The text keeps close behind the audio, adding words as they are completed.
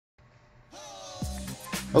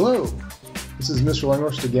Hello, this is Mr.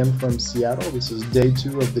 Langhorst again from Seattle. This is day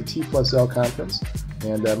 2 of the T+L conference,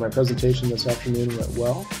 and my presentation this afternoon went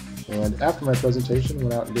well. And after my presentation, I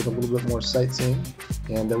went out and did a little bit more sightseeing.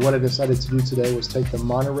 And what I decided to do today was take the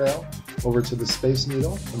monorail over to the Space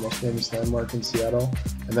Needle, the most famous landmark in Seattle.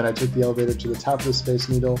 And then I took the elevator to the top of the Space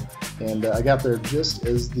Needle, and I got there just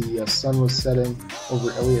as the sun was setting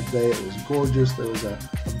over Elliott Bay. It was gorgeous. There was a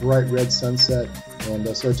bright red sunset, and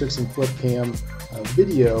so I took some flip cam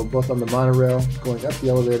video both on the monorail, going up the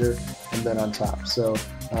elevator, and then on top. So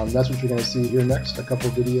that's what you're going to see here next, a couple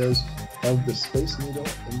videos of the Space Needle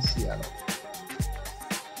in Seattle.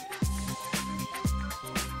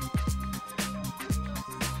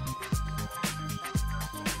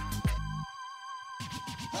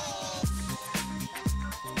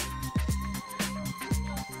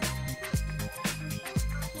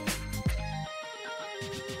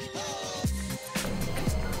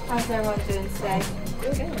 How's everyone doing today?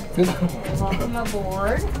 Good. Welcome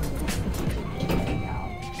aboard. There we go.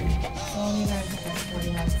 So only going to take us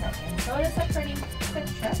 41 seconds. So it is a pretty quick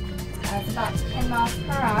trip. It's about 10 miles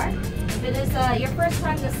per hour. If it is your first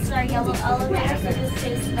time, this is our yellow elevator, so this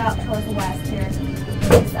takes about towards the west here.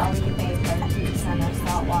 This is Elliott Bay, part of the center of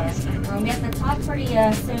saltwater. We're going to be at the top pretty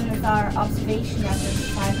soon as our observation after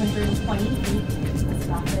 520 feet. That's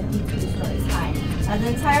about 52 stories high. The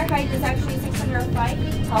entire height is actually 605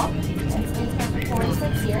 feet tall. It's been here for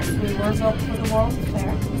 46 years. We were built for the World's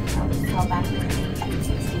Fair, which is held back in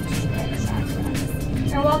 1962.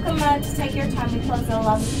 You're welcome to take your time. We close at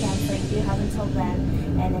 11 p.m., so you do have until then.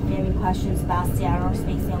 And if you have any questions about Seattle or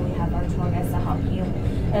Space Needle, we have our tour guides to help you.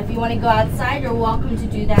 If you want to go outside, you're welcome to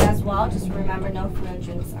do that as well. Just remember, no food and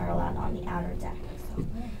drinks are allowed on the outer deck. So,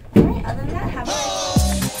 all right, other than that, have a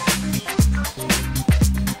nice day.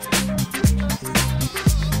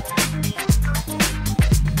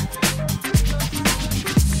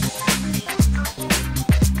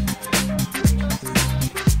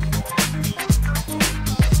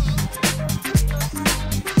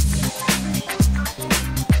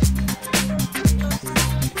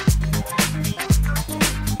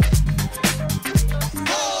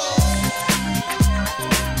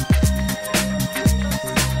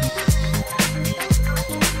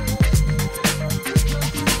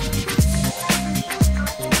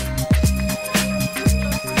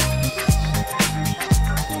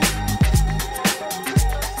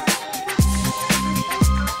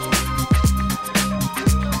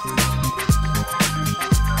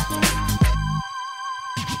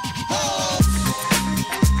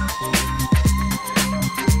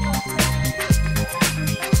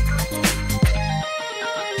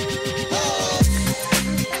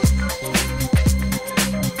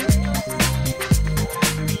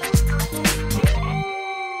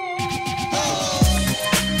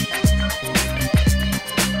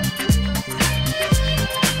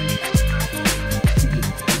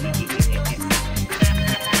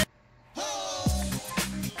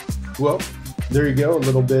 Well, there you go, a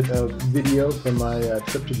little bit of video from my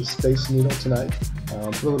trip to the Space Needle tonight.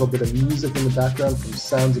 Put a little bit of music in the background from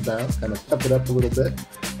Sounds About, kind of pep it up a little bit,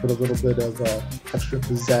 put a little bit of extra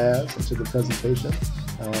pizzazz into the presentation.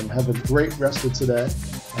 Have a great rest of today.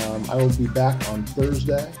 I will be back on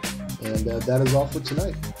Thursday, and that is all for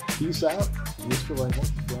tonight. Peace out, Mr.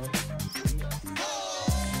 Langhorst.